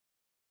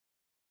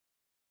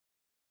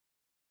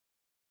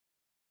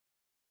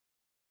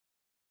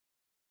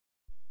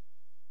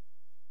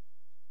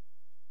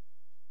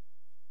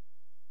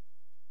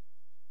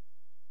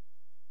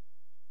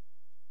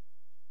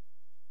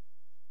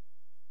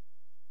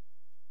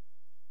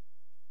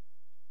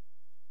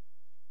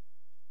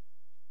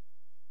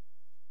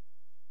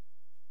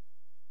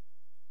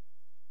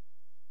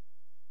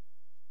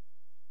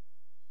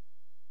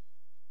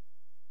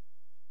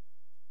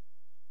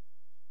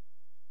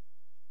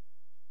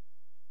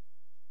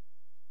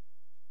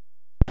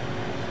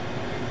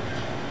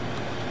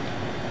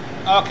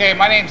Okay,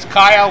 my name's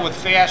Kyle with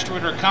Fast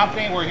Router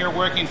Company. We're here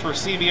working for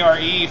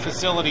CBRE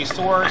Facility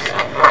Source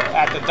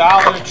at the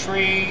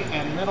Dollartree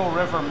in Middle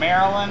River,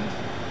 Maryland.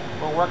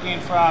 We're working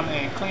from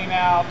a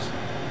clean-out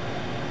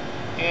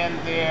in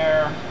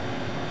their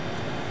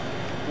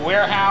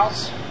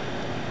warehouse.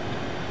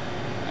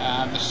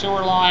 The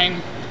sewer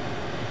line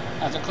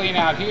has a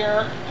clean-out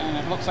here, and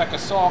it looks like a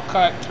saw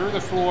cut through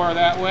the floor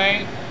that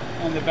way,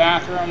 and the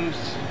bathrooms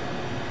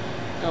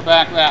go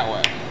back that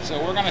way. So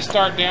we're going to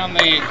start down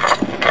the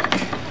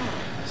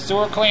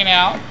sewer clean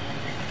out.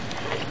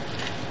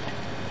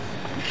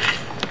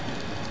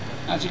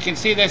 As you can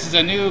see, this is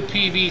a new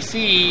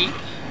PVC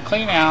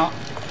clean out.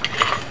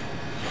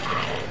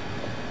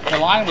 The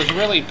line was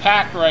really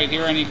packed right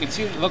here, and you can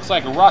see it looks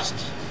like rust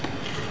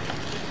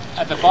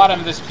at the bottom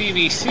of this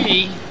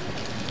PVC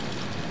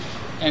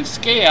and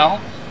scale.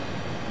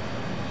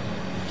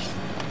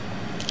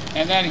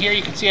 And then here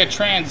you can see a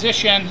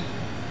transition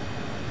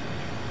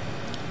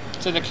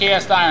to the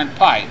cast iron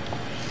pipe.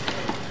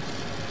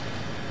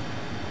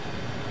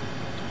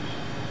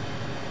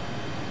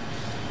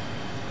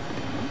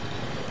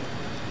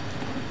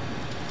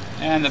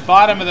 And the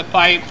bottom of the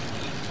pipe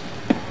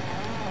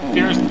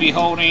appears to be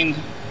holding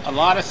a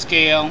lot of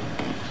scale,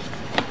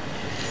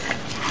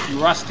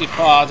 rust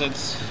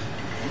deposits.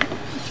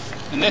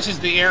 And this is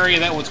the area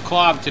that was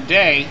clogged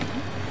today.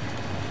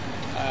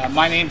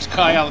 My name's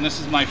Kyle, and this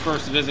is my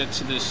first visit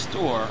to this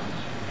store.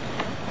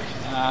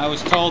 I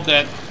was told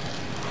that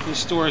this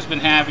store has been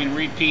having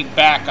repeat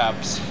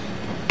backups.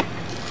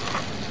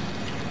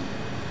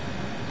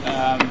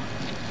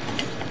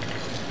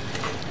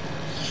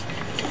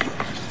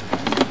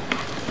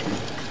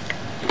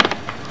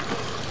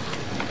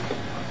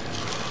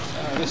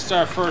 This is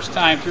our first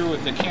time through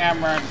with the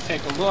camera to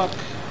take a look.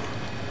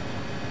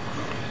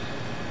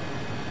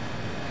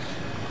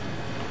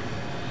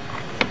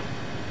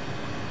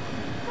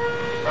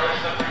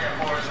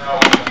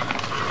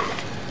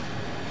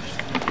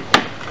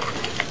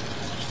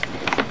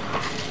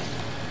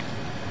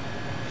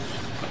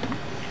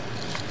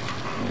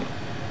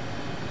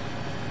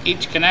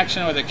 Each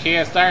connection with a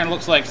cast iron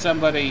looks like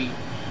somebody,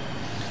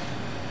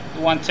 the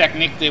one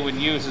technique they would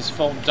use is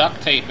fold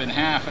duct tape in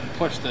half and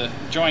push the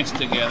joints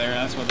together.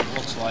 That's what it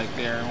looks like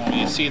there. When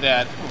you see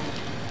that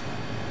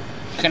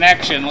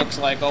connection, looks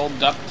like old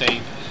duct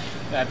tape.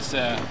 That's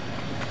an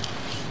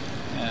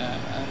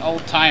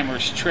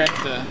old-timer's trick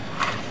to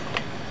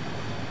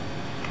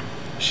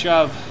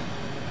shove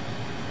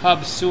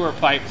hub sewer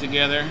pipe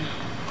together.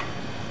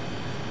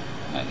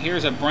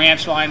 Here's a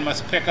branch line,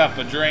 must pick up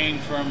a drain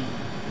from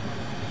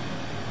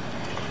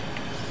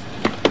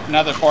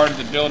another part of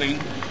the building.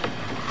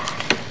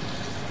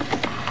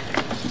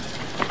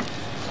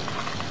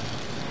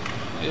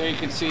 There you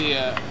can see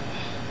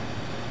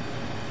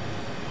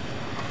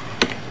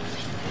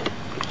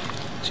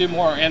two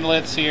more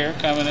inlets here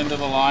coming into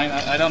the line.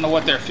 I don't know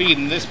what they're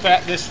feeding. This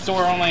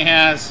store only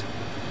has,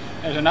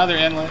 there's another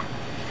inlet.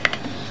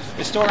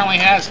 This store only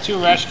has 2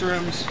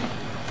 restrooms,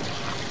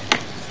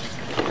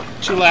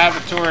 2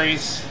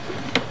 lavatories,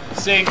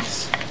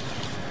 sinks,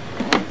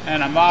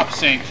 and a mop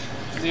sink.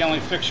 The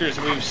only fixtures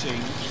we've seen.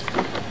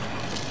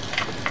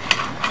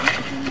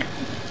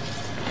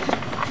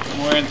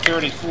 We're in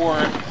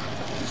 34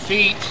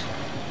 feet.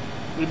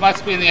 We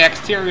must be in the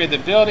exterior of the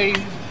building.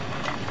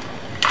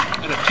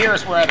 It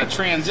appears we're at a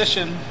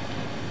transition,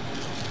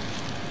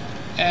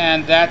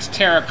 and that's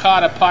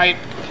terracotta pipe,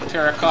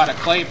 terracotta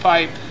clay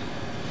pipe,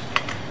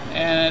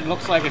 and it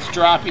looks like it's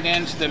dropping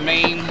into the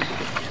main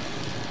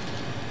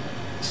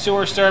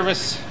sewer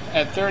service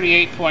at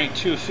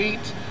 38.2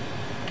 feet.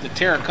 The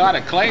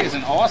terracotta clay is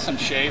in awesome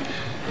shape.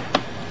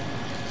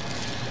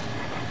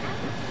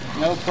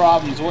 No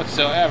problems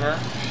whatsoever.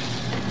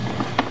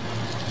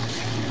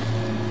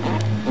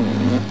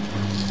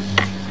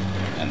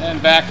 And then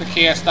back to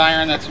cast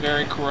iron that's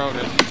very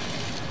corroded.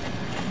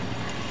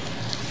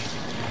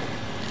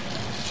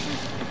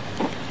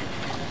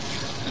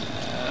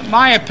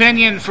 My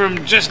opinion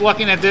from just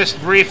looking at this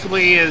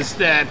briefly is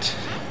that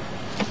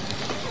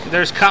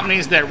there's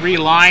companies that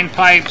reline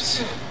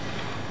pipes,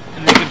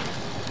 and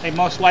they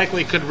most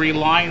likely could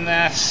reline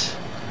this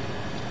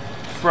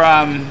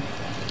from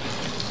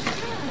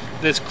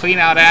this clean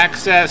out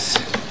access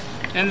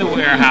in the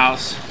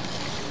warehouse.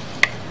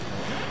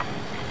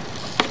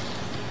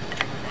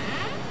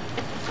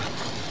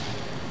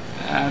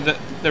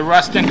 The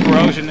rust and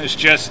corrosion is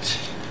just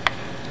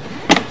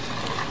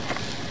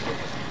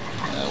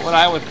what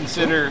I would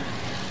consider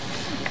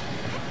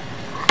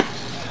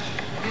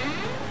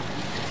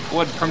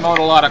would promote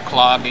a lot of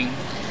clogging.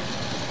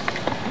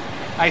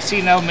 I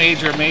see no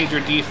major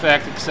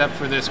defect except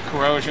for this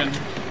corrosion.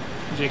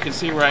 As you can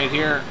see right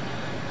here,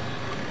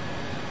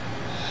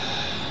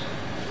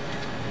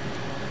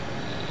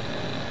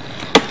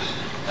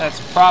 that's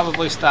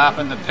probably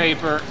stopping the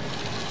paper.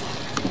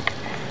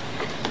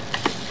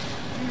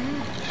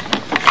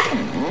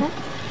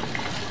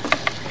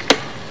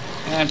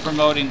 And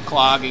promoting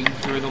clogging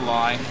through the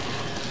line.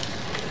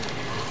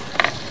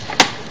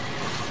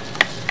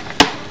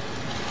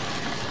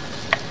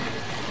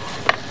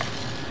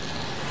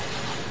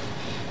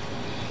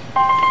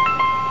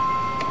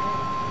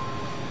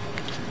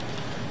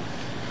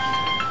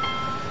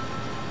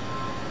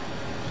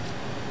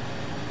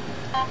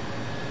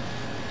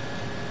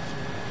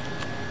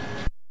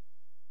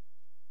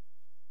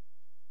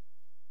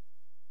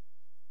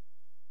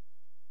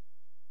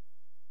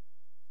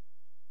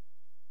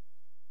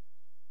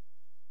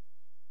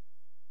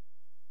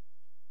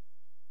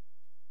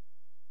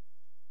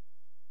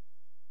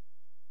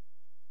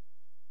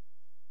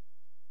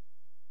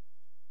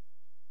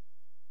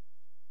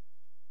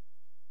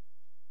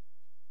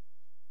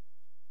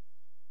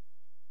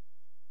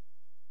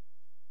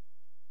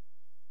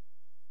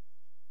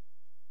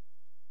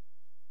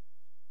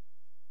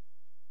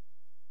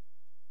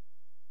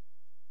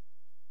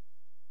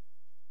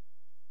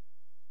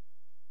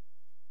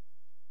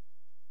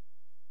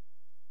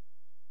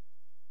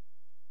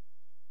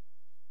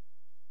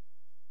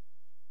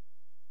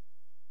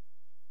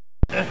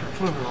 that's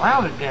flipping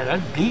around it there.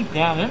 That's deep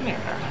down in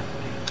there.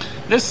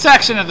 This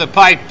section of the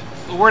pipe,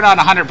 we're not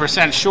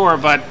 100% sure,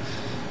 but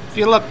if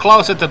you look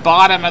close at the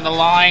bottom of the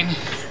line,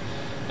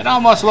 it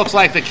almost looks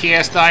like the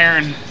cast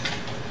iron.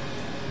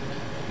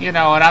 You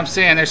know what I'm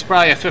saying? There's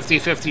probably a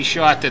 50-50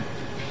 shot that,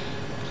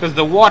 because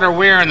the water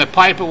wearing the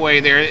pipe away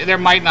there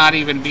might not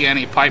even be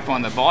any pipe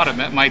on the bottom.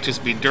 It might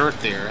just be dirt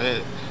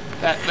there.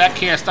 That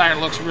cast iron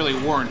looks really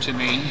worn to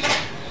me.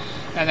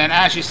 And then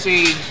as you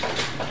see,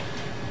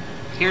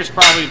 here's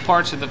probably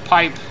parts of the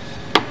pipe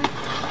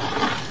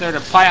that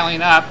are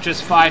piling up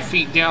just 5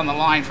 feet down the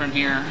line from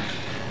here.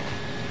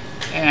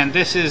 And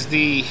this is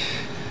the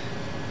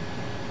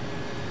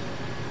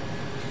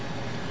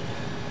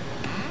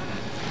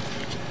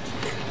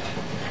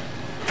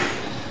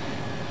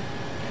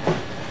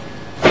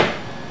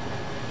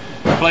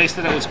place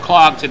that it was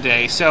clogged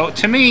today. So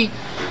to me,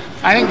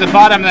 I think the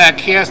bottom of that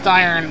cast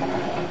iron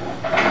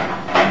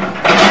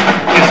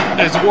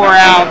is wore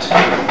out,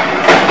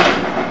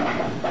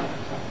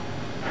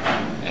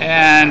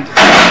 and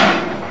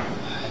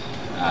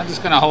I'm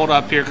just going to hold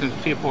up here because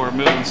people are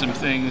moving some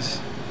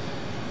things.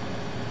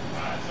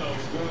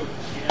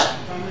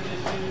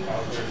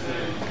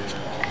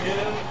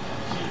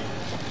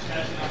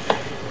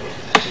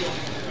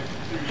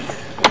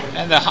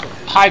 And the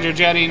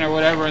hydrojetting or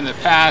whatever in the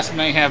past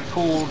may have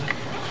pulled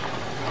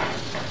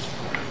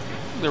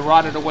the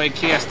rotted away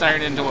cast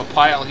iron into a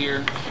pile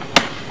here.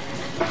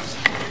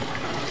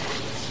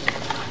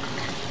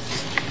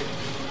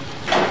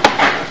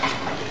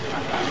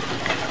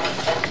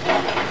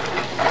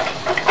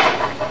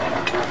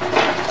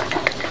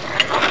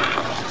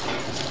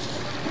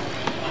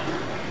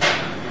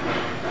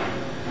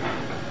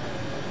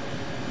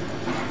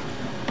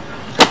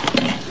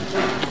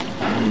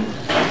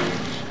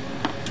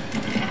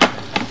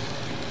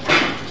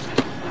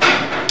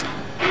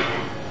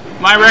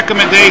 My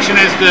recommendation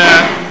is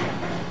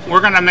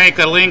we're going to make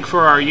a link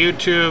for our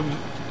YouTube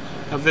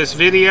of this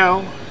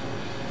video.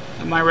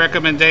 And my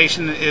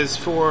recommendation is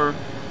for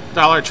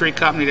Dollar Tree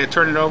Company to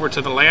turn it over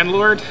to the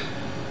landlord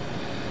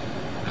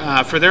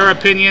for their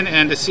opinion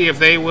and to see if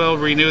they will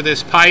renew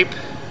this pipe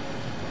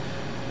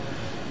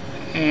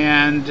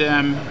and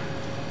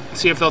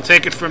see if they'll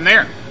take it from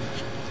there.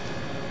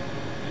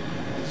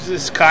 This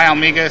is Kyle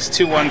Migas,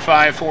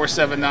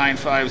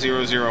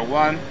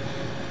 215-479-5001.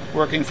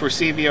 Working for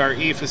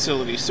CBRE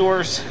Facility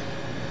Source.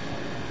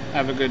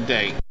 Have a good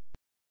day.